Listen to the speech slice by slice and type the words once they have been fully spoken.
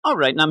All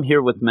right, and I'm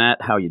here with Matt.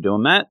 How you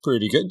doing, Matt?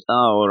 Pretty good.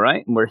 All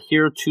right, and we're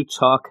here to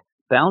talk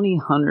Bounty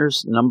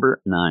Hunters number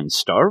 9,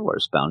 Star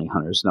Wars Bounty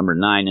Hunters number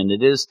 9, and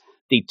it is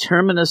the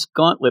Terminus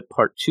Gauntlet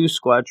Part 2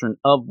 Squadron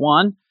of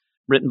One,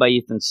 written by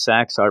Ethan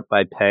Sachs, art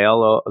by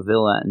Paolo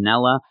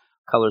Villanella,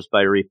 colors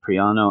by Reef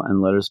Priano,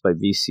 and letters by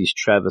VC's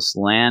Travis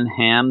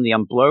Lanham. The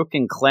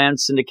Unbroken Clan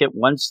Syndicate,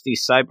 once the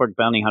cyborg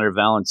bounty hunter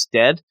Valance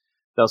dead,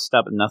 they'll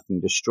stop at nothing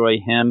to destroy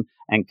him,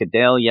 and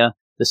Cadelia,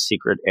 the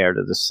secret heir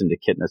to the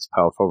Syndicate and its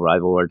powerful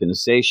rival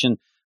organization.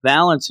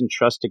 Valance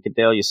entrusted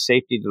Cadelia's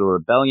safety to the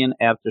rebellion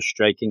after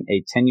striking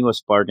a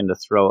tenuous bargain to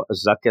throw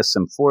Azucas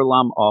and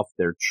Forlom off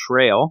their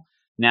trail.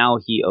 Now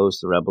he owes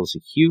the rebels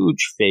a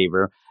huge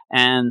favor,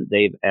 and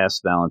they've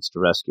asked Valance to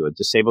rescue a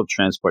disabled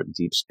transport in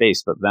deep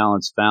space. But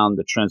Valance found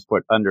the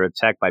transport under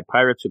attack by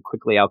pirates who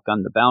quickly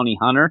outgunned the bounty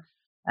hunter.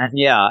 And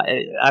yeah,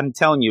 I'm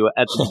telling you,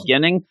 at the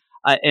beginning,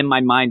 in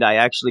my mind, I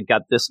actually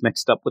got this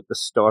mixed up with the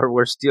Star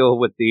Wars deal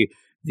with the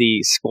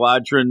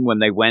squadron when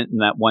they went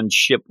and that one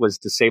ship was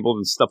disabled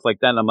and stuff like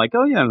that. And I'm like,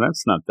 oh yeah,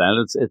 that's not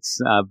that. It's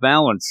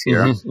Valance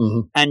here.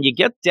 And you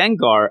get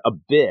Dengar a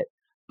bit,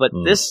 but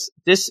this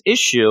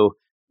issue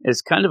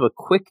is kind of a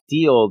quick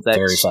deal that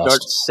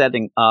starts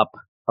setting up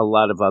a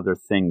lot of other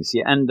things.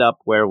 You end up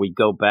where we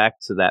go back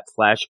to that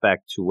flashback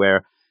to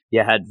where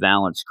you had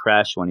Valance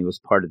crash when he was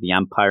part of the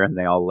Empire and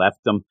they all left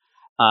him.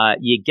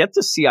 You get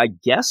to see, I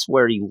guess,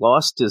 where he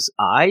lost his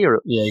eye.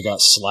 Yeah, he got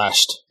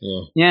slashed.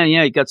 Yeah,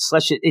 he got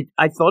slashed.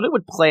 I thought it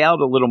would play out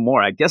a little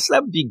more. I guess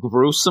that would be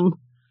gruesome.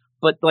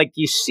 But, like,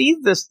 you see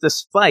this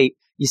fight,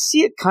 you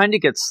see it kind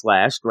of get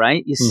slashed,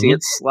 right? You see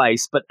it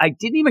sliced. But I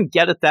didn't even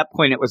get at that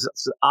point it was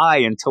his eye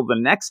until the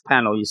next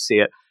panel you see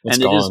it. It's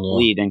and gone, it is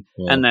bleeding.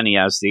 Yeah. And then he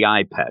has the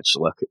eye patch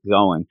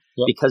going.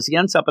 Yep. Because he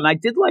ends up, and I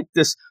did like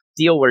this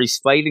deal where he's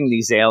fighting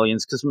these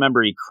aliens. Because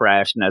remember, he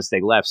crashed and as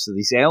they left. So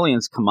these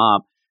aliens come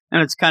up.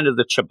 And it's kind of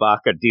the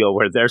Chewbacca deal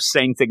where they're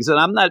saying things. And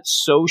I'm not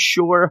so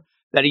sure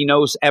that he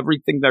knows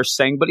everything they're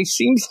saying, but he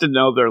seems to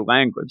know their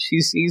language.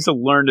 He's a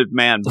learned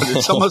man. But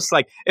it's almost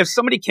like if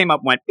somebody came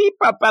up and went, beep,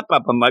 bop, bop,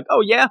 bop, I'm like, oh,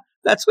 yeah,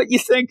 that's what you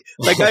think?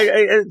 Like,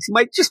 it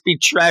might just be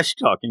trash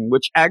talking,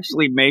 which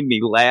actually made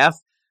me laugh.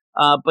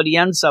 But he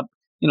ends up,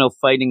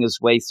 fighting his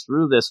way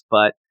through this.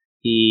 But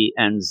he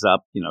ends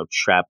up,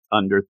 trapped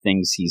under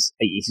things. He's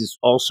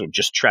also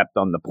just trapped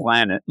on the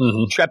planet,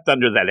 trapped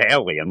under that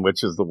alien,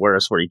 which is the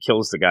worst, where he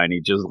kills the guy and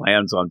he just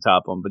lands on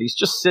top of him. But he's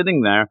just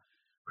sitting there,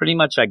 pretty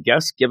much, I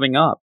guess, giving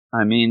up.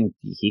 I mean,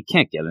 he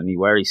can't get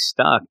anywhere. He's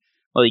stuck.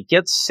 Well, he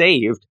gets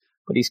saved,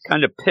 but he's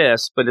kind of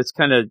pissed. But it's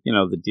kind of,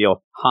 the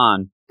deal.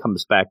 Han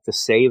comes back to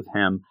save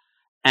him.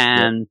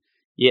 And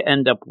you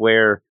end up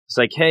where it's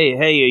like, hey,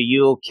 are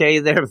you okay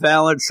there,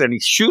 Valance? And he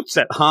shoots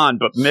at Han,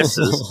 but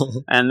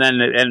misses.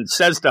 and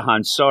says to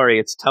Han, sorry,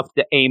 it's tough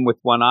to aim with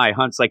one eye.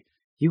 Han's like,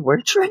 you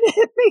were trying to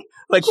hit me?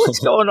 Like, what's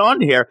going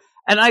on here?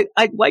 And I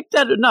like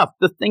that enough.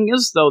 The thing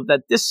is, though,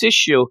 that this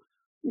issue,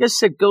 like I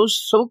said,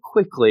 goes so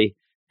quickly.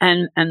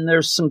 And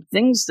there's some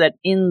things that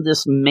in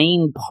this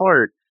main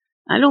part,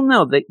 I don't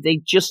know,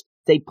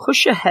 they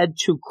push ahead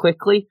too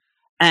quickly.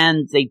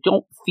 And they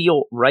don't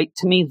feel right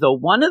to me, though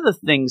one of the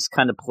things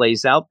kind of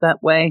plays out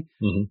that way.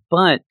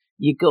 But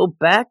you go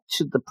back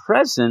to the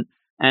present,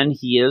 and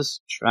he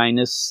is trying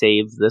to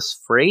save this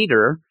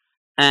freighter,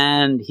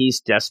 and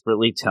he's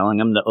desperately telling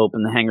him to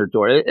open the hangar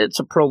door. It's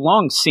a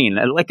prolonged scene.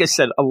 And like I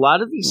said, a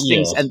lot of these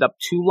things end up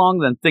too long,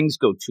 then things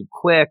go too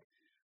quick.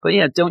 But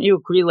yeah, don't you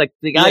agree? Like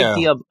the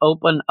idea of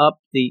open up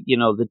the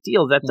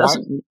deal, that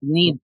doesn't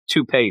need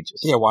 2 pages.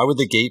 Yeah, why would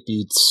the gate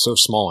be so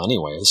small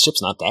anyway? The ship's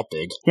not that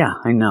big. Yeah,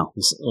 I know.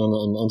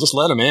 And just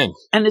let him in.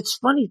 And it's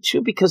funny,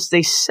 too, because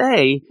they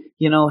say,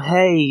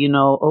 hey,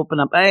 open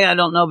up. Hey, I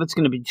don't know if it's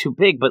going to be too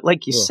big. But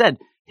like you said,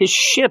 his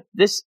ship,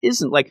 this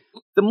isn't like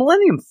the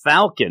Millennium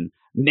Falcon,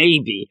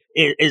 maybe,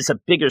 is a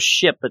bigger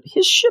ship. But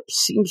his ship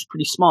seems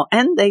pretty small.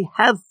 And they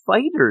have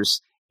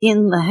fighters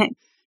in the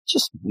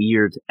just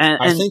weird. And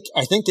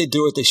I think they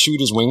do it. They shoot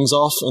his wings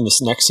off in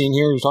this next scene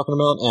here you're talking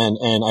about,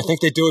 and I think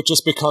they do it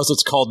just because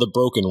it's called the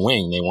broken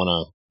wing. They want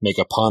to make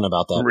a pun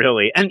about that.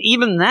 Really, and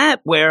even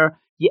that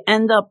where you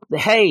end up,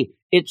 hey,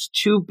 it's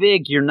too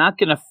big, you're not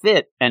going to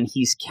fit, and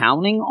he's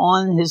counting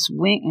on his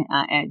wing.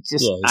 I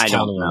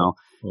don't know.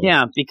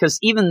 Yeah, because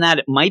even that,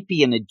 it might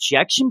be an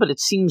ejection, but it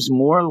seems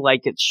more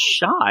like it's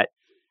shot.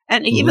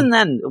 And even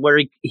then, where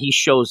he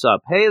shows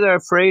up, hey there,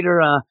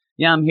 freighter.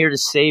 I'm here to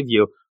save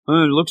you.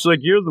 It looks like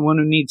you're the one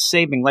who needs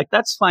saving. Like,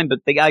 that's fine, but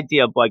the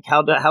idea of, like,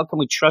 how can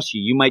we trust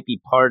you? You might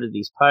be part of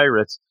these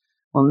pirates.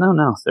 Well,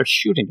 no, they're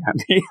shooting at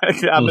me.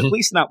 At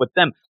least not with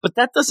them. But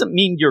that doesn't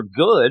mean you're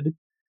good.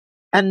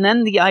 And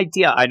then the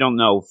idea, I don't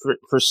know,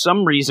 for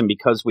some reason,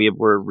 because we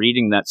were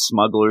reading that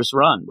Smuggler's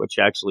Run, which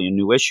actually a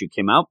new issue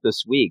came out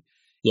this week,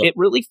 it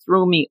really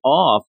threw me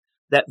off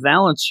that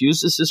Valance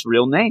uses his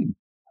real name.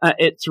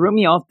 It threw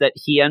me off that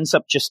he ends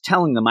up just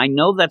telling them. I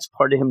know that's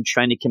part of him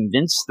trying to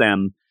convince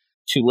them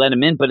to let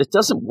him in, but it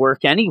doesn't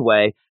work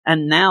anyway.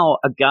 And now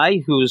a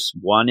guy who's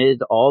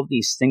wanted all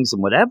these things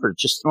and whatever,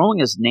 just throwing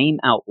his name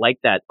out like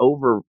that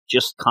over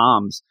just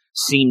comms,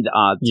 seemed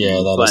odd. Yeah,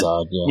 that is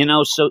odd. Yeah. You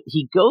know, so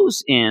he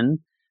goes in,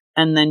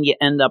 and then you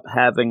end up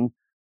having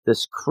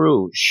this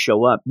crew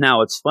show up.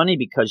 Now, it's funny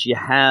because you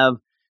have,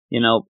 you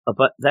know,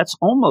 but that's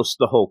almost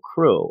the whole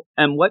crew.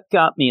 And what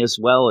got me as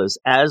well is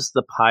as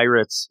the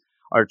pirates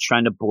are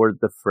trying to board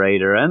the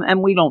freighter,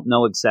 and we don't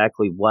know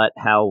exactly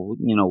how,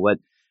 you know, what,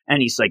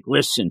 and he's like,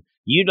 listen,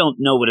 you don't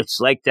know what it's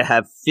like to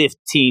have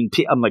 15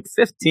 people. I'm like,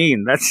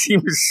 15? That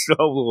seems so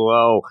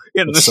low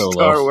in the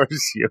Star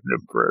Wars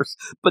universe.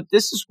 But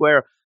this is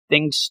where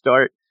things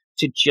start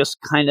to just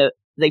kind of,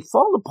 they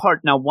fall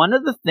apart. Now, one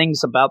of the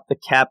things about the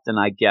captain,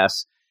 I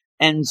guess,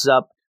 ends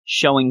up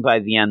showing by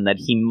the end that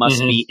he must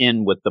be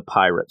in with the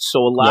pirates. So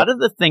a lot of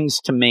the things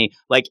to me,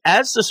 like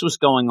as this was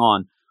going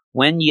on,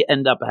 when you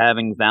end up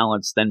having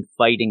Valance then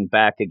fighting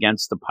back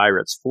against the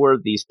pirates for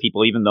these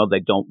people, even though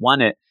they don't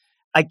want it,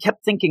 I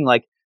kept thinking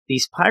like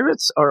these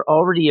pirates are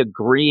already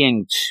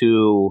agreeing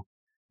to,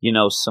 you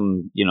know,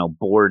 some, you know,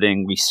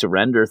 boarding, we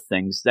surrender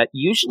things that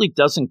usually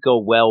doesn't go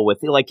well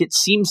with it. Like it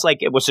seems like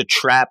it was a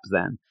trap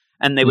then.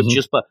 And they would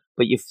just, but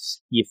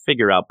you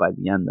figure out by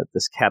the end that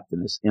this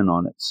captain is in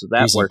on it. So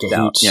that worked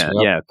out.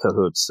 Yeah,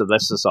 cahoots. So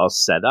this is all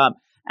set up.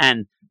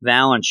 And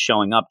Valance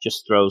showing up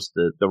just throws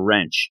the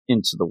wrench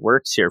into the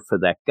works here for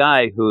that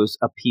guy who's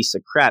a piece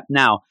of crap.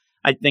 Now,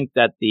 I think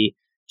that the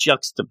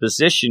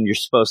juxtaposition you're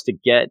supposed to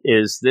get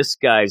is this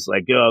guy's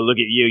like, oh, look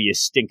at you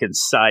stinking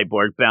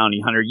cyborg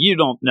bounty hunter. You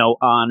don't know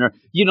honor.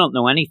 You don't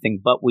know anything,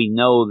 but we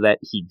know that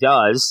he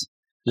does.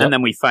 Yep. And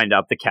then we find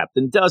out the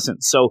captain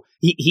doesn't. So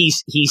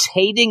he's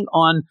hating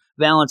on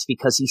Valance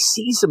because he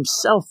sees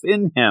himself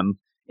in him,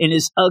 in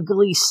his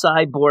ugly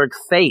cyborg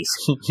face.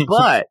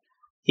 But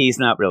he's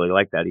not really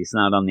like that. He's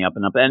not on the up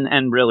and up.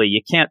 And really, you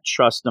can't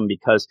trust him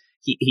because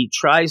he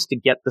tries to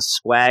get the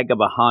swag of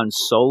a Han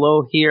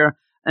Solo here,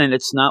 and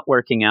it's not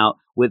working out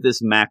with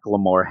his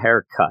Macklemore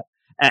haircut.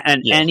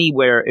 And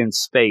anywhere in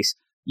space,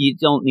 you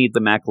don't need the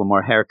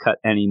Macklemore haircut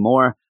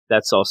anymore.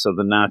 That's also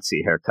the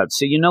Nazi haircut.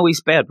 So you know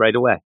he's bad right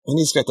away. And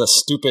he's got the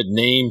stupid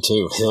name,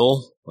 too.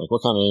 Hill? Like,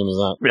 what kind of name is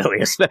that?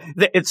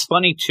 Really? It's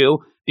funny, too,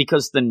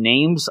 because the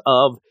names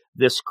of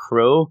this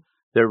crew,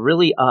 they're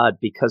really odd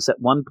because at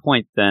one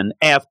point then,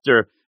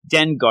 after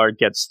Dengar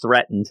gets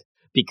threatened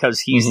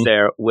because he's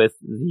there with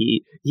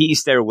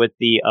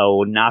the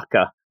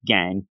Onaka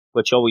gang,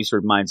 which always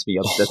reminds me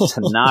of the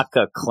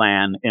Tanaka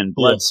clan in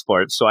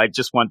Bloodsport. So I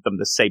just want them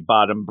to say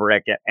bottom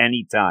brick at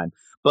any time.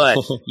 But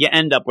you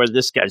end up where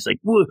this guy's like,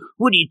 what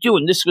are you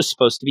doing? This was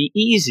supposed to be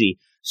easy.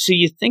 So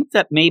you think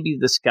that maybe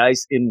this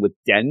guy's in with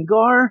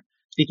Dengar?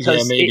 Because I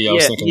was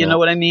thinking you know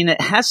what I mean? It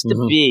has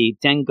to be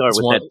Dengar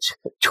with that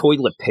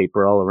toilet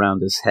paper all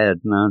around his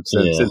head.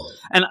 Nonsense. Yeah.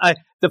 And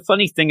the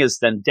funny thing is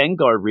then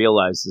Dengar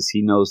realizes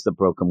he knows the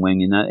broken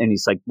wing and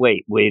he's like,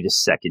 wait a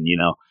second, you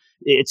know.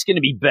 It's going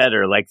to be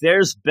better. Like,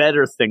 there's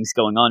better things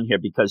going on here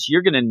because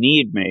you're going to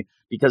need me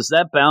because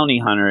that bounty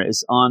hunter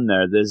is on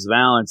there. This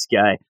Valance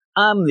guy.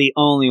 I'm the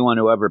only one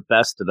who ever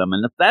bested him.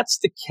 And if that's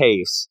the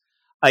case,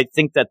 I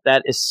think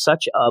that is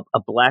such a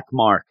black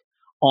mark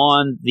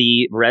on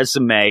the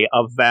resume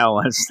of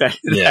Valance that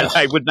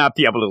I would not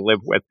be able to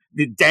live with.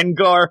 The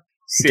Dengar,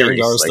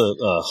 seriously.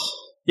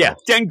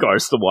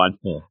 Dengar's the one.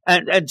 Yeah.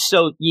 And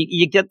so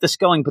you get this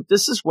going, but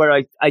this is where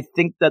I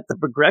think that the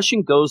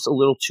progression goes a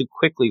little too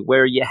quickly,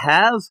 where you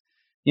have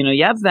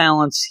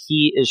Valance,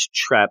 he is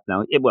trapped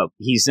now.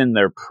 He's in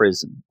their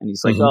prison, and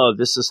he's like, oh,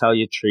 this is how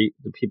you treat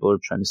the people who are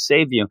trying to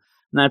save you.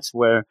 And that's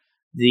where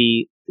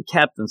the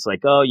captain's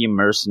like, oh, you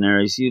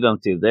mercenaries, you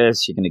don't do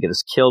this. You're going to get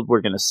us killed.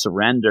 We're going to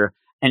surrender.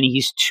 And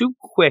he's too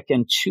quick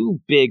and too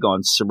big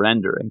on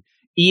surrendering.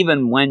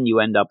 Even when you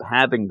end up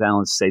having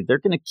Valance say, they're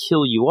going to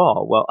kill you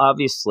all. Well,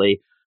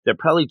 obviously, they're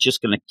probably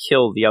just going to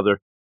kill the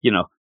other,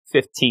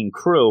 15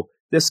 crew.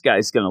 This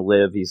guy's going to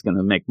live. He's going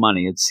to make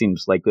money. It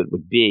seems like it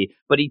would be.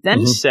 But he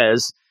then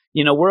says,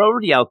 we're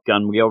already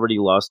outgunned. We already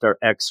lost our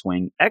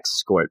X-Wing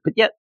escort. But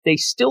yet they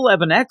still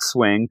have an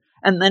X-Wing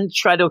and then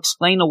try to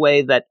explain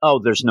away that,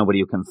 oh, there's nobody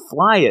who can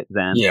fly it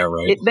then. Yeah,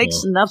 right. It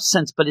makes enough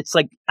sense, but it's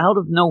like out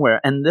of nowhere.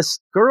 And this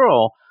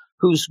girl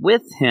who's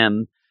with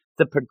him,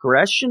 the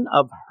progression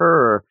of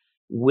her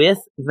with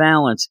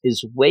Valance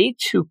is way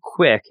too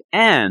quick.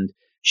 And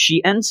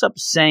she ends up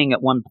saying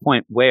at one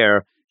point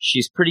where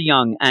she's pretty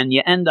young, and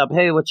you end up,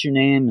 hey, what's your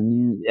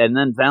name? And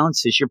then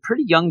Valance says, you're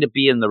pretty young to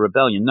be in the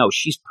rebellion. No,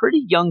 she's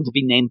pretty young to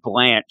be named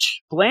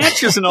Blanche.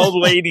 Blanche is an old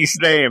lady's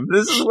name.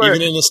 This is where,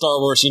 even in the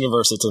Star Wars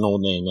universe, it's an old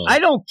name. Yeah. I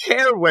don't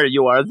care where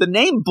you are. The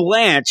name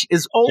Blanche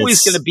is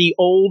always going to be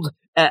old,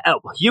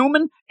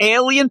 human,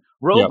 alien,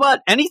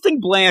 robot, anything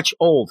Blanche,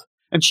 old.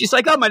 And she's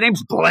like, oh, my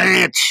name's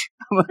Blanche.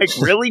 I'm like,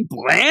 really,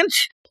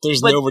 Blanche?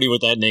 There's nobody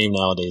with that name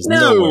nowadays.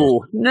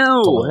 No.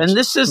 And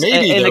this is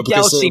in a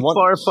galaxy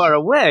far, far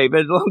away,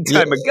 but a long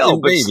time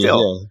ago. But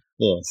still,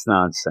 it's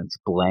nonsense.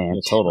 Blanche.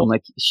 Yeah, total. I'm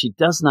like, she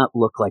does not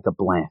look like a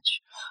Blanche.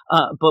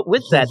 But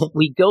with that,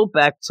 we go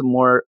back to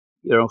more,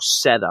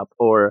 setup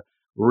or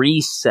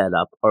reset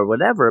up or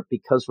whatever,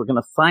 because we're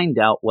going to find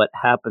out what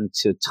happened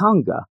to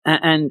Tonga.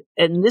 And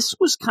this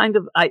was kind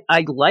of,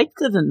 I liked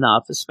it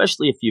enough,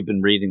 especially if you've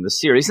been reading the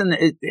series. And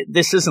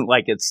this isn't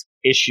like it's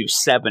issue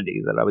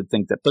 70 that I would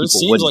think that but people it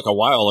seems like a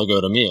while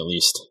ago to me, at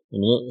least. I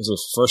mean, it was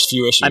the first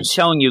few issues. I'm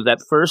telling you, that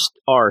first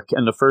arc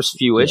and the first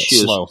few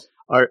issues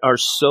are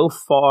so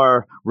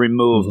far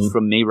removed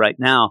from me right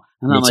now.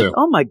 And I'm like,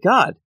 oh my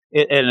God.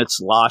 And it's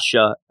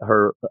Lasha,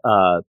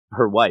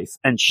 her wife,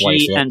 and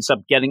she ends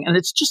up getting, and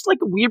it's just like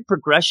a weird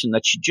progression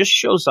that she just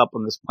shows up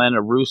on this planet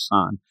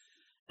Rusan,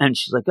 and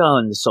she's like, oh,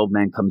 and this old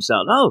man comes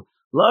out, oh,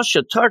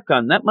 Lasha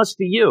Tarkon, that must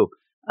be you.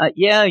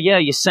 Yeah,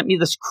 you sent me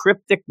this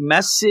cryptic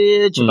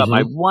message about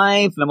my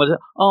wife, and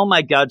oh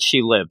my God,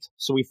 she lived.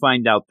 So we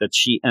find out that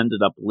she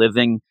ended up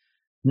living,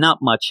 not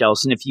much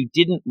else. And if you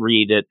didn't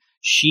read it,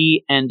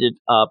 she ended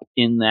up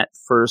in that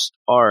first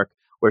arc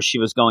where she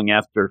was going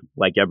after,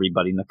 like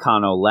everybody,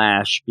 Nakano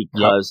Lash,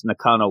 because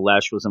Nakano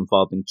Lash was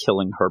involved in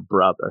killing her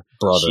brother.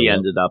 She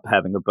ended up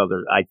having her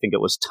brother, I think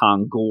it was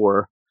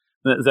Tongor.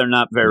 They're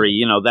not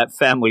very, that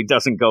family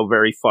doesn't go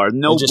very far.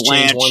 No just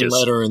Blanches. One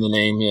letter in the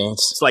name,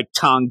 It's like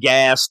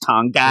Tongas,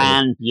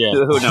 Tongan,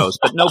 who knows,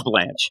 but no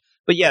Blanche.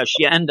 But yeah,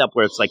 she end up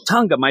where it's like,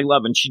 Tonga, my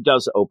love, and she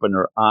does open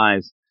her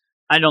eyes.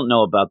 I don't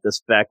know about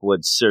this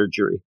backwoods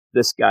surgery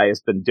this guy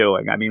has been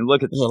doing. I mean,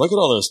 look at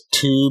all those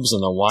tubes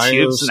and the wires.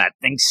 Tubes and that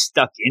thing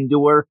stuck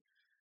into her.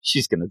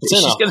 She's going to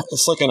die.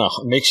 It's like in a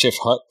makeshift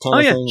hut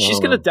kind of thing. She's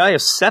going to die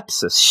of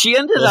sepsis. She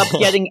ended up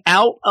getting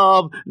out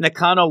of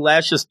Nakano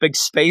Lash's big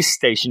space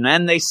station.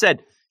 And they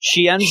said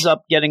she ends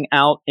up getting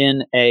out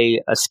in a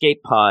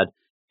escape pod.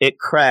 It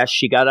crashed.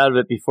 She got out of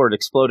it before it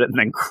exploded and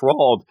then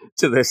crawled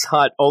to this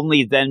hut,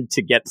 only then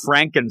to get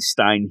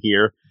Frankenstein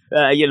here,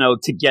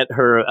 to get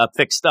her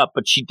fixed up.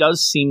 But she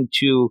does seem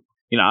to,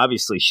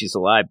 obviously she's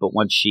alive, but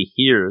once she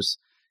hears,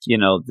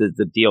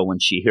 the deal, when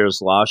she hears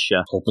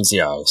Lasha, opens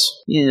the eyes.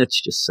 Yeah,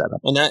 it's just set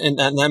up. And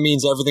that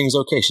means everything's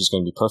okay. She's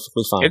going to be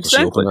perfectly fine.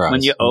 Exactly.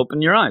 When you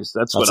open your eyes.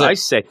 That's what I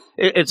say.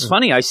 It's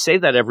funny. I say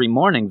that every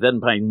morning.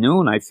 Then by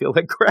noon, I feel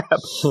like crap.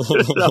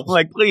 I'm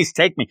like, please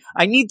take me.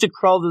 I need to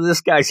crawl to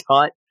this guy's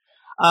hut.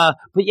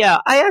 But yeah,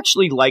 I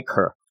actually like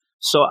her.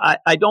 So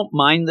I don't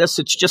mind this.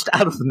 It's just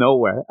out of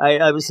nowhere.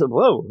 I was like,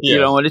 whoa,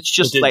 and it's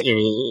just quick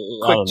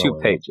 2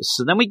 pages.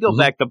 So then we go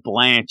back to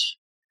Blanche.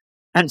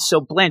 And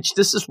so Blanche,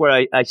 this is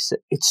where I said,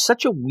 it's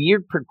such a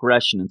weird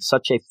progression and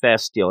such a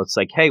fast deal. It's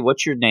like, hey,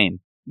 what's your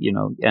name?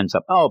 Ends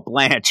up, oh,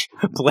 Blanche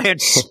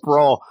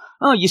Sproul.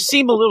 Oh, you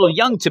seem a little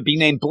young to be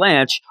named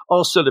Blanche,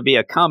 also to be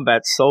a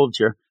combat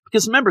soldier.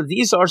 Because remember,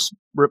 these are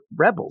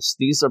rebels.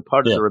 These are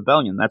part of the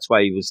rebellion. That's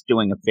why he was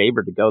doing a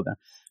favor to go there.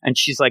 And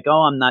she's like,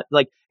 oh, I'm not,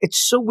 like,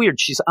 it's so weird.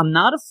 I'm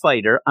not a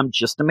fighter. I'm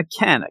just a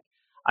mechanic.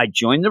 I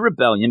joined the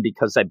rebellion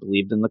because I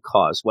believed in the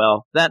cause.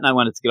 Well, that and I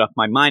wanted to get off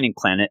my mining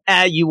planet.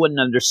 You wouldn't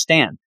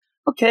understand.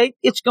 Okay,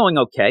 it's going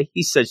okay.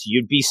 He says,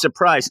 you'd be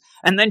surprised.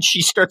 And then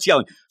she starts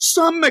yelling,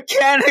 some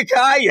mechanic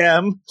I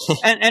am.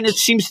 and it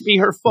seems to be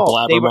her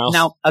fault.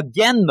 Now,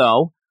 again,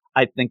 though,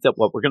 I think that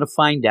what we're going to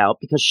find out,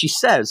 because she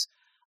says,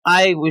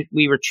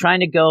 we were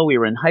trying to go, we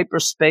were in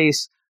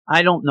hyperspace.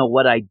 I don't know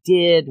what I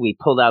did. We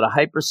pulled out of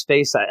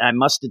hyperspace. I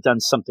must have done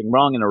something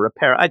wrong in a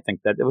repair. I think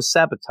that it was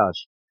sabotage.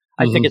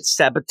 I think it's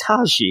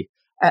sabotagey,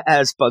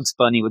 as Bugs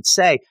Bunny would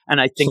say.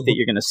 And I think that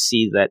you're going to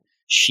see that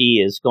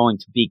she is going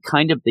to be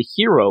kind of the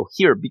hero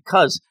here,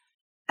 because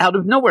out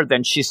of nowhere,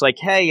 then she's like,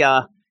 hey,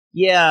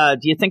 do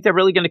you think they're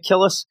really going to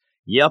kill us?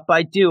 Yep,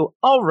 I do.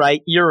 All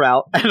right, you're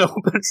out. And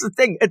opens the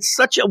thing. It's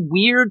such a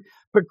weird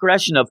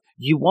progression of,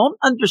 you won't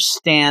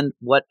understand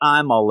what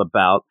I'm all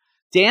about.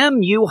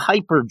 Damn you,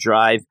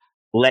 hyperdrive,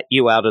 let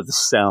you out of the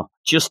cell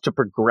just to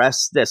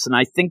progress this. And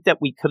I think that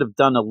we could have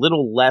done a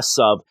little less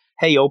of,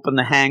 hey, open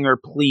the hangar,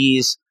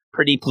 please.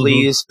 Pretty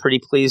please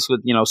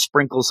with,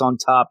 sprinkles on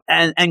top,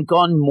 and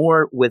gone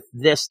more with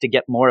this to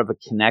get more of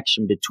a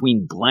connection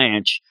between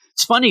Blanche.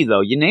 It's funny,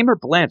 though. You name her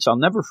Blanche, I'll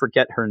never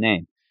forget her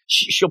name.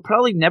 She'll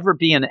probably never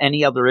be in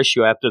any other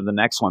issue after the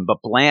next one,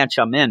 but Blanche,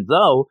 I'm in.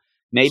 Though,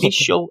 maybe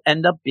she'll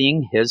end up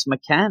being his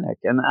mechanic.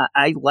 And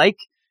I like,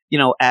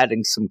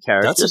 adding some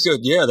characters. That's a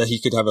good, that he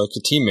could have a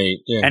teammate.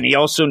 Yeah. And he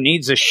also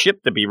needs a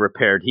ship to be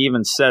repaired. He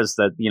even says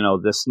that,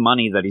 this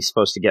money that he's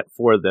supposed to get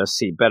for this,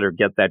 he better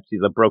get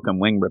the broken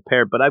wing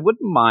repaired. But I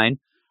wouldn't mind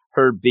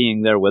her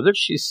being there with her.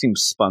 She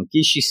seems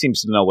spunky. She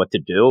seems to know what to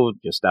do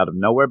just out of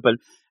nowhere, but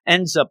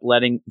ends up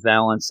letting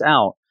Valance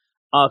out.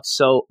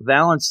 So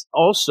Valance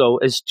also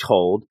is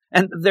told,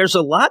 and there's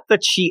a lot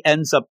that she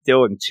ends up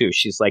doing too.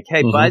 She's like,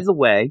 hey, by the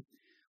way,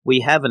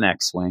 we have an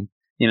X-Wing.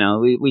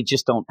 We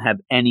just don't have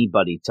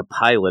anybody to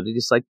pilot it.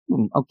 He's like,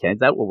 okay,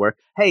 that will work.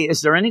 Hey,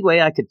 is there any way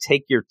I could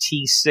take your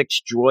T6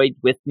 droid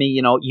with me?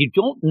 You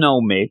don't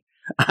know me.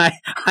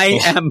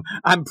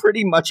 I'm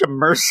pretty much a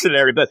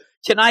mercenary, but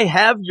can I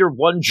have your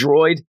one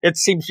droid? It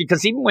seems,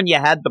 because even when you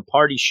had the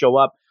party show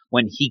up,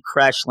 when he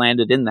crash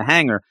landed in the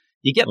hangar,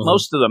 You get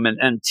most of them,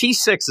 and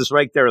T6 is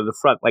right there in the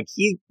front. Like,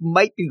 he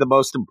might be the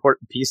most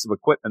important piece of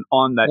equipment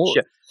on that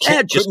ship.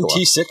 Couldn't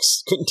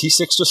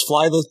T6 just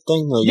fly the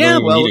thing? Like,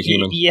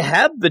 you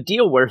have the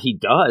deal where he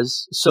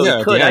does, so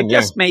he could. I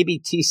guess maybe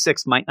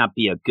T6 might not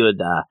be a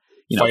good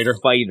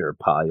fighter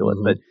pilot,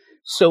 but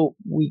so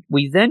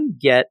we then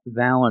get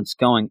Valance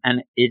going,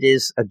 and it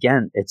is,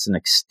 again, it's an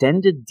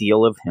extended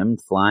deal of him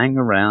flying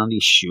around.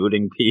 He's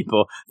shooting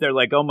people. They're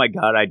like, oh my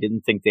God, I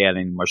didn't think they had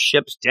any more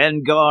ships.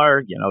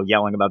 Dengar,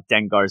 yelling about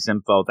Dengar's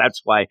info.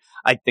 That's why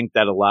I think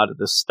that a lot of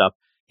this stuff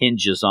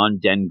hinges on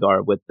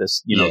Dengar with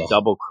this,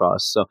 double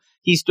cross. So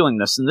he's doing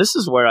this. And this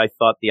is where I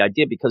thought the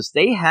idea, because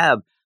they have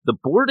the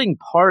boarding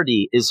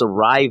party is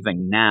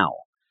arriving now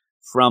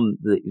from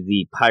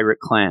the pirate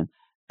clan.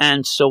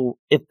 And so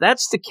if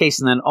that's the case,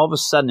 and then all of a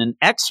sudden an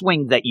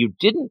X-Wing that you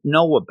didn't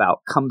know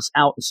about comes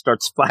out and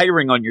starts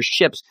firing on your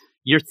ships,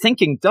 you're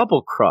thinking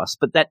double cross,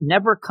 but that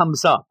never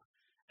comes up.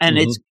 And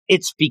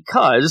it's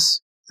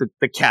because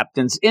the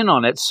captain's in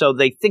on it. So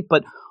they think,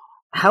 but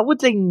how would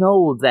they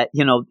know that,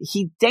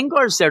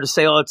 Dengar's there to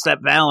say, oh, it's that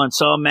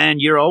Valance. Oh, man,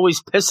 you're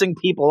always pissing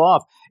people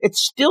off. It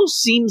still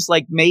seems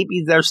like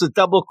maybe there's a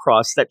double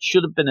cross that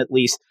should have been, at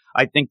least,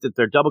 I think that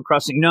they're double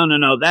crossing. No,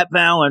 that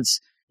Valance,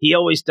 he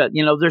always does.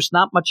 There's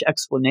not much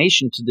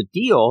explanation to the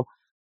deal.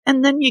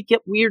 And then you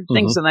get weird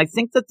things. And I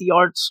think that the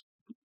art's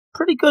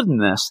pretty good in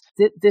this.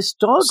 This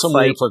dogfight. Some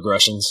weird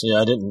progressions. Yeah,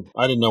 I didn't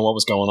know what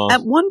was going on.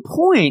 At one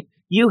point,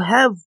 you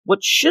have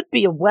what should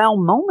be a wow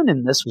moment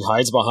in this. He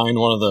hides behind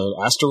one of the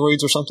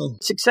asteroids or something?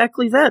 It's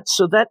exactly that.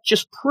 So that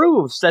just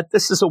proves that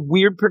this is a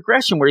weird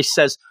progression where he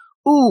says,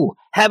 ooh,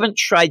 haven't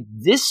tried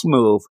this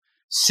move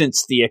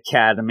since the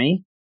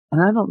Academy.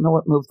 And I don't know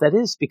what move that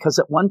is, because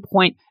at one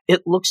point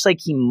it looks like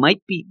he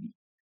might be,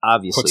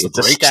 obviously, it's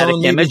a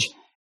static image,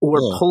 or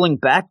pulling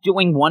back,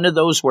 doing one of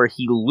those where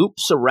he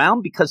loops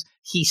around, because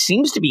he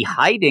seems to be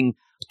hiding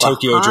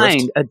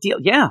behind a deal.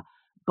 Yeah,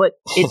 but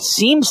it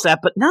seems that,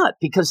 but not,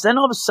 because then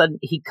all of a sudden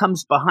he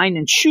comes behind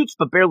and shoots,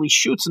 but barely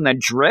shoots, and then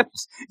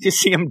drifts. You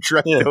see him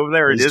drift over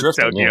there. It is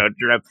Tokyo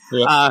drift.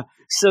 Yeah.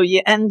 So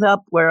you end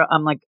up where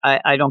I'm like,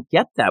 I don't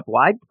get that.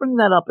 Why bring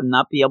that up and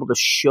not be able to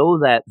show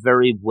that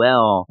very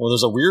well? Well,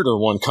 there's a weirder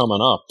one coming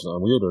up, a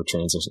weirder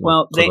transition.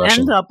 Well, they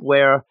end up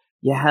where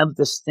you have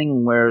this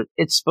thing where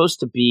it's supposed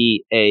to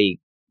be a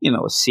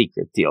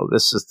secret deal.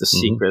 This is the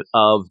secret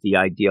of the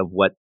idea of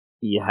what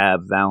you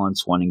have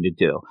Valance wanting to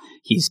do.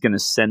 He's going to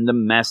send a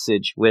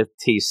message with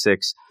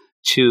T6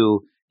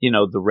 to,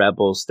 the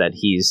rebels that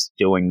he's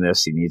doing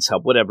this. He needs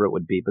help, whatever it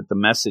would be. But the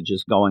message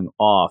is going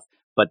off.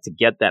 But to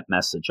get that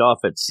message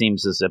off, it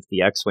seems as if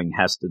the X-Wing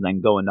has to then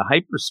go into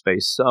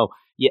hyperspace. So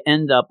you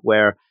end up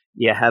where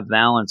you have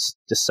Valance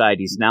decide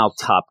he's now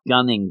top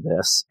gunning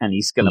this, and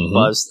he's going to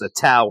buzz the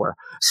tower.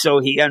 So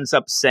he ends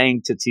up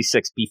saying to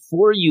T6,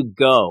 before you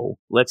go,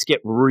 let's get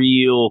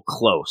real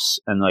close.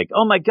 And like,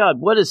 oh my God,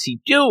 what is he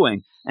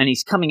doing? And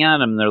he's coming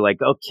at him, and they're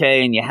like,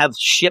 okay. And you have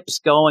ships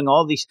going,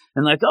 all these,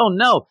 and like, oh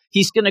no,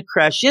 he's going to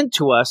crash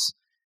into us.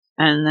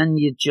 And then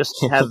you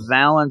just have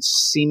Valance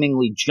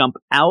seemingly jump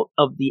out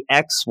of the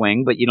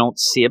X-Wing, but you don't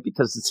see it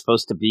because it's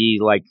supposed to be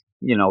like,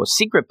 a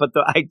secret. But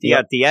the idea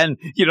at the end,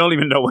 you don't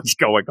even know what's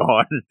going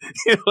on.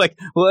 You're like,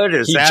 what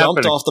is happening? He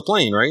jumped off the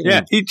plane, right?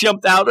 Yeah, he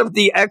jumped out of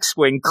the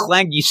X-Wing.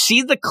 Clang. You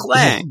see the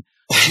clang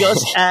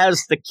just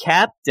as the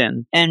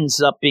captain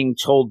ends up being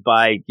told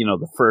by,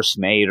 the first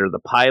mate or the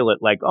pilot,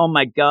 like, oh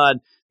my God,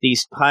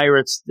 these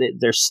pirates,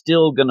 they're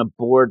still going to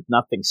board,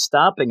 nothing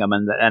stopping them.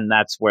 And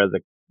that's where the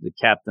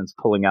captain's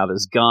pulling out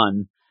his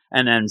gun,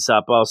 and ends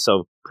up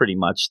also pretty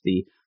much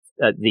the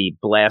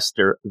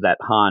blaster that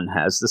Han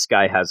has. This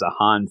guy has a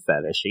Han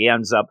fetish. He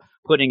ends up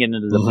putting it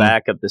into the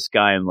back of this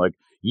guy and like,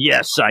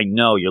 yes, I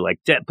know. You're like,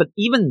 but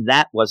even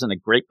that wasn't a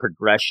great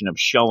progression of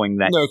showing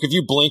that. No, if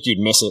you blink, you'd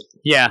miss it.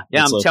 Yeah,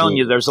 I'm like telling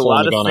you, there's a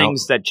lot of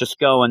things that just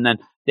go, and then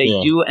they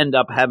do end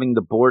up having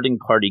the boarding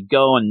party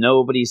go, and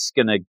nobody's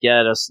going to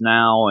get us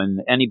now, and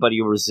anybody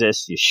who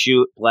resists, you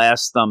shoot,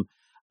 blast them.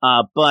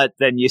 But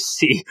then you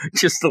see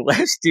just the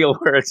last deal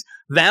where it's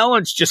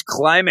Valance just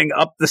climbing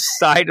up the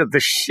side of the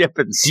ship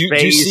in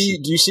space.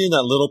 Do you see in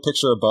that little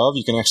picture above?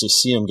 You can actually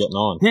see him getting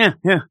on. Yeah.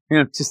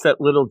 Just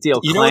that little deal.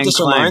 You know what this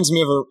reminds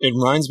me of? It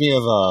reminds me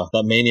of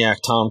that maniac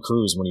Tom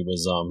Cruise when he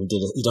was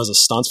he does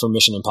his stunts for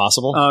Mission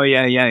Impossible. Oh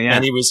yeah.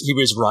 And he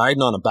was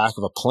riding on the back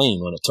of a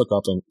plane when it took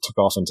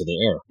off into the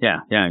air.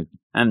 Yeah.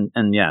 And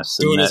yes,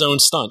 doing his own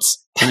stunts.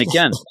 And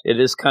again, it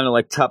is kind of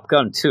like Top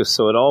Gun too,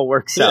 so it all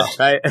works out,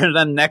 right? And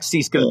then next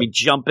he's going to be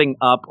jumping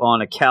up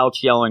on a couch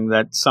yelling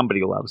that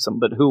somebody loves him,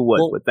 but who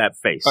would with that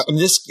face?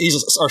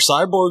 Are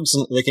cyborgs,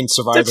 they can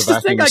survive the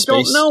vacuum of space? I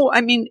don't know. I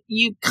mean,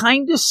 you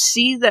kind of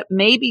see that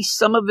maybe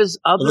some of his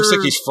other... It looks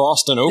like he's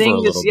frosting over a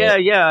little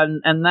bit. Yeah,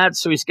 and that,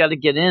 so he's got to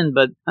get in,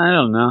 but I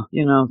don't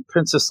know.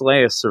 Princess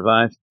Leia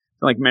survived.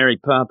 Like Mary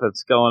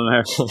Poppins going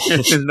there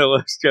in the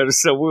list,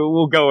 so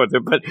we'll go with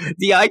it. But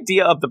the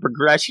idea of the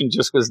progression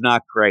just was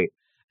not great.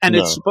 And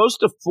it's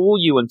supposed to fool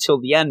you until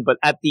the end, but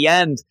at the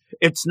end,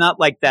 it's not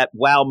like that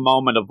wow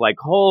moment of like,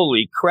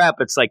 holy crap.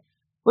 It's like,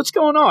 what's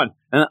going on?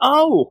 And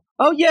oh,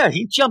 Oh yeah,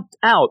 he jumped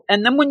out.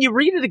 And then when you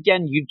read it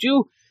again,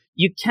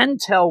 you can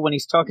tell when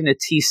he's talking to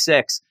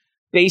T6,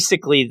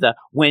 basically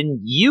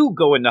when you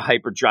go into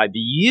hyperdrive,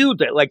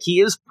 like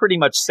he is pretty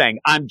much saying,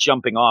 I'm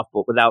jumping off,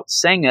 but without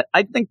saying it.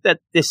 I think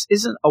that this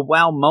isn't a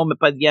wow moment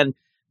by the end.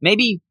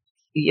 Maybe,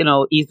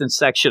 Ethan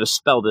Sachs should have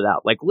spelled it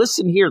out. Like,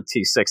 listen here,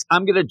 T6,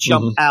 I'm going to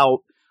jump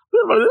out.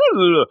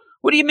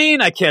 What do you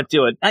mean I can't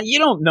do it? You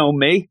don't know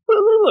me.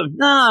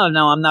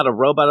 No, I'm not a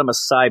robot. I'm a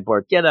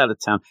cyborg. Get out of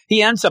town.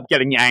 He ends up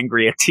getting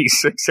angry at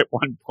T6 at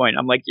one point.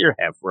 I'm like, you're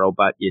half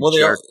robot, you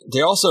jerk.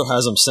 They also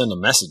has him send a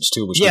message,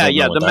 too. Which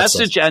the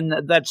message, and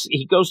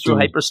he goes through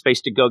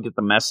hyperspace to go get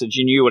the message,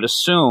 and you would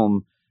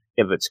assume,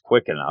 if it's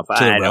quick enough,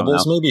 to the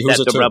Rebels, maybe? Who's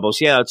the Rebels.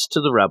 Yeah, it's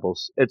to the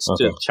Rebels. It's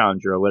to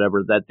Chandra or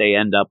whatever, that they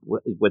end up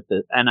with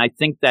the. And I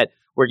think that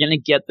we're going to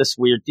get this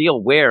weird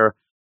deal where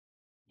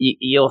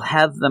you'll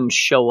have them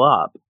show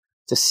up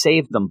to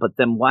save them, but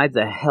then why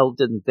the hell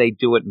didn't they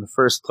do it in the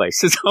first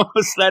place? It's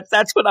almost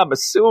that's what I'm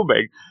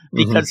assuming,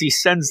 because he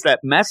sends that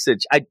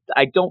message.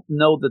 I don't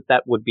know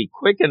that would be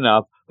quick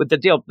enough with the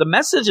deal. The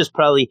message is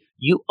probably,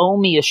 you owe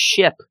me a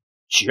ship,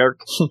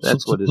 jerk.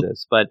 That's what it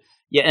is. But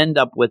you end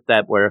up with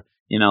that where,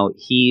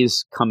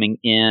 he's coming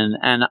in,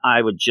 and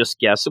I would just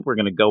guess, if we're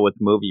going to go with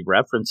movie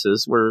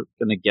references, we're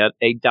going to get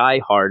a Die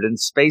Hard in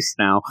space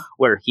now,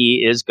 where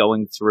he is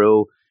going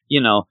through,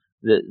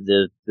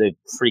 the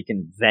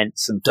freaking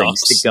vents and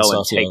things to go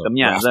and take them.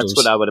 Yeah, that's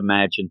what I would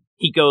imagine.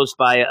 He goes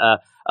by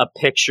a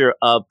picture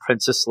of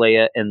Princess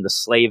Leia in the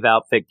slave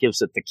outfit,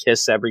 gives it the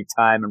kiss every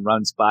time, and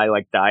runs by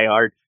like Die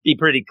Hard. Be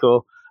pretty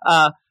cool.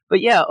 But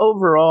yeah,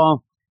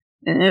 overall,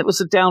 it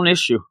was a down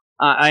issue.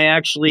 I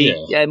actually,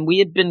 and we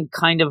had been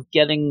kind of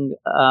getting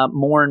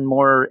more and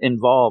more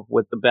involved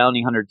with the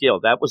Bounty Hunter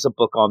deal. That was a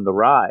book on the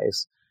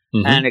rise.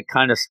 And it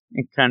kind of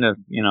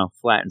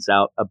flattens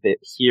out a bit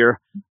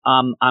here.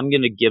 I'm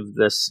going to give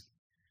this,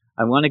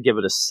 I want to give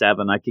it a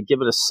 7. I could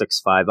give it a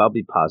 6.5. I'll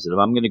be positive.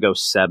 I'm going to go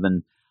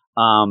 7.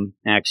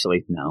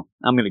 Actually, no,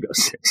 I'm going to go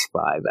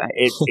 6.5.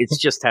 It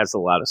just has a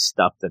lot of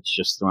stuff that's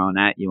just thrown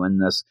at you in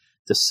this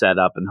to set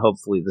up, and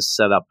hopefully the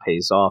setup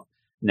pays off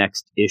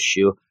next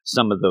issue.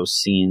 Some of those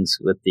scenes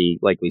with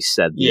like we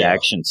said, the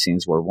action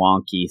scenes were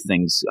wonky.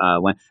 Things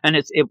went, and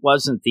it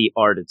wasn't the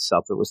art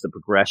itself. It was the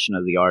progression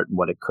of the art and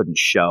what it couldn't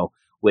show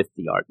with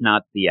the art,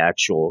 not the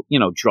actual,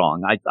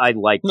 drawing. I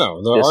like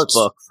this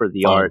book for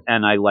the art,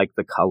 and I like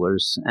the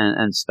colors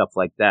and stuff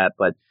like that.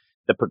 But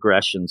the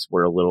progressions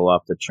were a little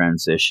off the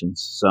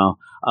transitions. So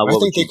I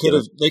think they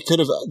could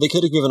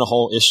have given a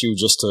whole issue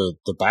just to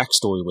the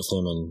backstory with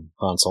him and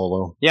Han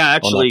Solo. Yeah,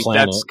 actually,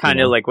 that's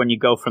kind of like when you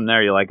go from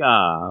there, you're like,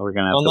 we're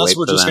gonna have unless to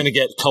wait we're just gonna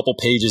get a couple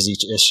pages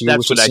each issue.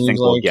 That's what I think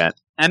we'll get.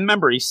 And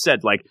remember, he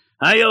said like,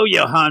 I owe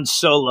you Han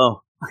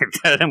Solo,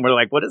 and we're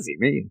like, what does he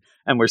mean?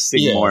 And we're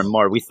seeing more and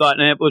more. We thought,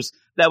 and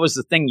that was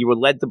the thing. You were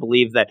led to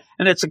believe that,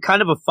 and it's a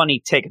kind of a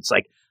funny take. It's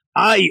like,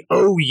 I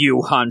owe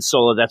you Han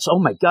Solo. That's, oh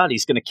my God,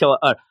 he's gonna kill.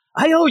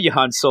 I owe you,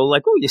 Han Solo.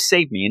 Like, oh, you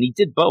saved me. And he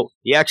did both.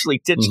 He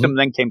actually ditched him,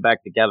 then came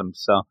back to get him.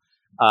 So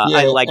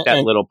I like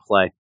that little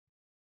play.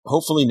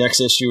 Hopefully next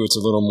issue it's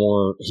a little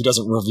more, he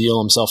doesn't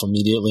reveal himself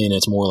immediately, and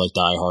it's more like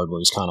Die Hard where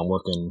he's kind of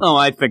working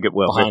I think it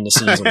will behind the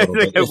scenes a little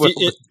bit.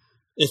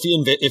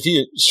 If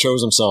he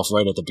shows himself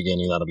right at the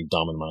beginning, that'll be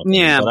dumb in my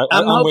opinion. Yeah, but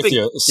I'm with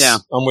you. Yeah.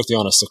 I'm with you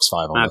on a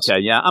 6.5 on this. Okay,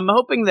 yeah. I'm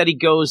hoping that he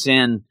goes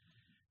in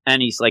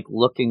and he's like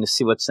looking to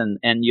see what's in,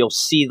 and you'll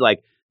see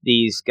like,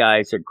 these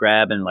guys are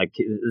grabbing, like,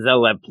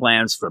 they'll have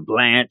plans for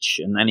Blanche,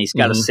 and then he's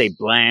got to say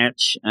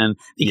Blanche. And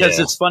because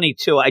it's funny,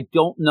 too, I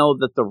don't know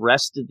that the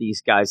rest of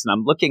these guys, and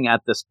I'm looking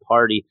at this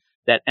party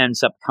that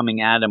ends up coming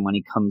at him when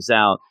he comes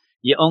out,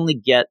 you only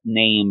get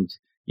named,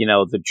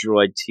 the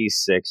droid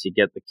T6, you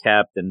get the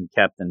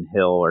Captain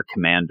Hill or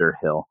Commander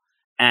Hill,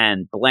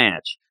 and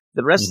Blanche.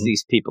 The rest of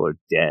these people are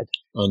dead.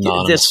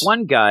 Anonymous. This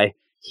one guy,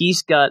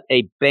 he's got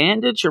a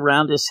bandage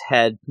around his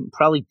head,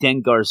 probably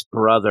Dengar's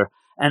brother,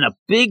 and a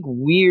big,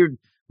 weird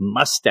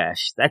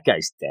mustache. That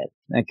guy's dead.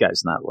 That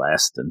guy's not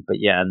lasting. But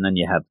yeah, and then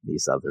you have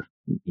these other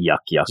yuck.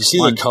 Do you see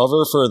the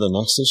cover for the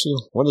next issue?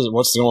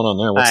 What's going on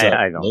there? What's that?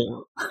 I don't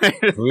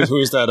know. Who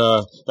is that?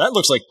 That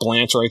looks like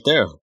Blanche right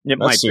there. It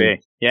might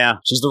be. Yeah.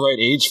 She's the right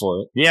age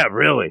for it. Yeah,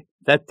 really.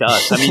 That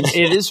does. I mean,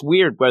 it is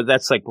weird where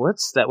that's like,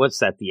 what's that? What's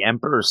that? The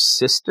Emperor's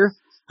sister?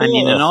 I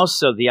mean, and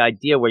also the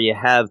idea where you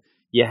have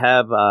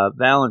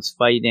Valance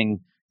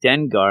fighting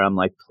Dengar. I'm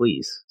like,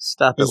 please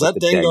stop it. Is that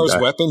Dengar's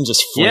weapon?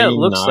 Just flaming it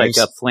looks knives?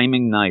 like a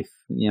flaming knife.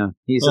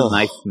 He's a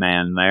knife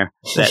man there.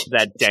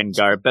 That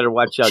Dengar. Better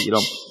watch out you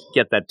don't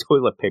get that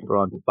toilet paper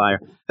on fire.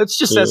 It's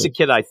just as a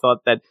kid, I thought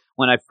that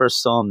when I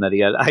first saw him that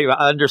he had.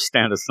 I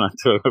understand it's not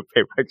toilet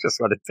paper. I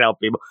just want to tell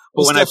people.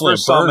 But when I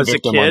first saw him as a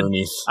kid,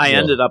 I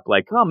ended up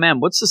like, oh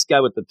man, what's this guy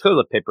with the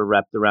toilet paper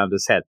wrapped around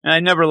his head? And I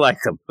never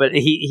liked him, but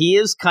he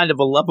is kind of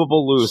a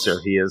lovable loser.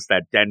 He is,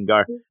 that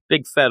Dengar,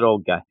 big fat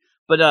old guy.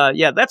 But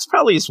yeah, that's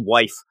probably his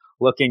wife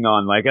looking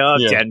on like, oh,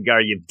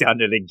 Dengar, you've done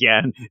it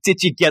again.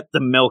 Did you get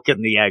the milk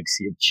and the eggs,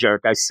 you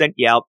jerk? I sent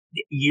you out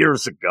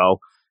years ago.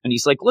 And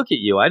he's like, look at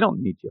you. I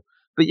don't need you.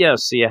 But yeah,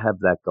 so you have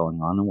that going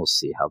on, and we'll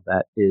see how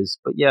that is.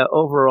 But yeah,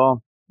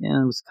 overall,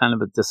 it was kind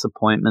of a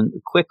disappointment. A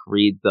quick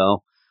read,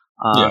 though.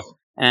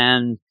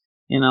 And,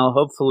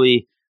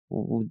 hopefully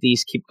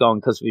these keep going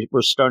because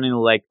we're starting to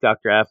like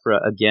Dr.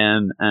 Aphra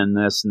again, and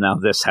now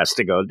this has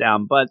to go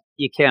down. But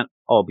you can't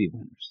all be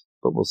winners.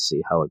 But we'll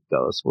see how it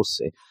goes. We'll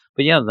see.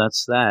 But yeah,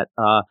 that's that.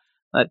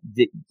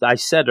 I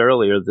said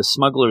earlier, the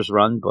Smuggler's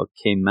Run book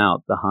came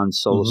out, the Han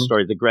Solo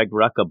story, the Greg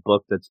Rucka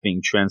book that's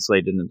being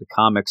translated into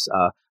comics,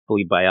 I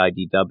believe by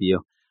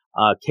IDW,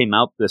 came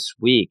out this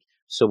week.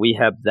 So we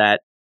have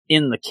that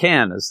in the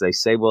can, as they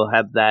say. We'll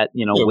have that,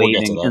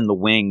 waiting in the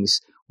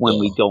wings when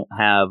we don't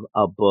have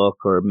a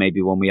book, or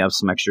maybe when we have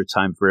some extra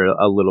time for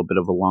a little bit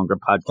of a longer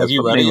podcast. Have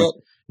you read it yet?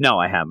 No,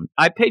 I haven't.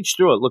 I paged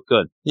through it. Looked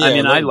good. Yeah, I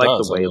mean, I like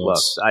the way it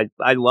looks. I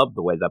love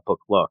the way that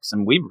book looks,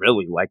 and we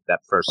really liked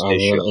that first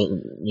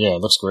issue. Yeah, it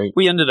looks great.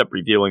 We ended up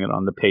reviewing it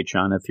on the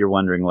Patreon. If you're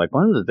wondering, like,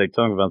 when did they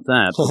talk about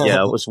that? But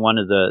yeah, it was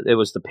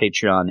the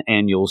Patreon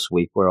Annuals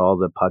week where all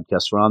the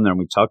podcasts were on there, and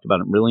we talked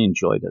about it. And really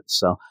enjoyed it.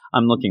 So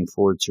I'm looking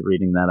forward to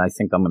reading that. I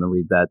think I'm going to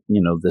read that,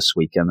 this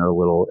weekend or a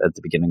little at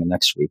the beginning of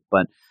next week.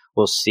 But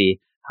we'll see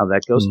how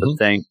that goes. But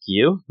thank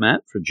you,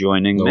 Matt, for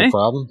joining me. No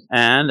problem.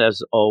 And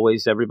as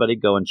always, everybody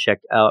go and check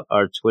out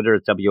our Twitter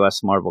at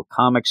WS Marvel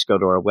Comics. Go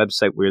to our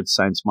website,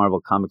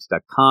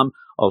 WeirdScienceMarvelComics.com.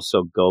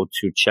 Also go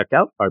to check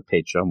out our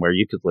Patreon, where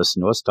you could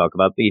listen to us talk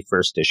about the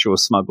first issue of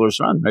Smuggler's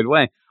Run right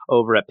away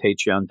over at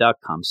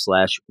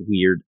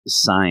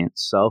patreon.com/WeirdScience.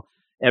 So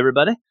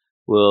everybody,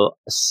 we'll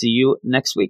see you next week.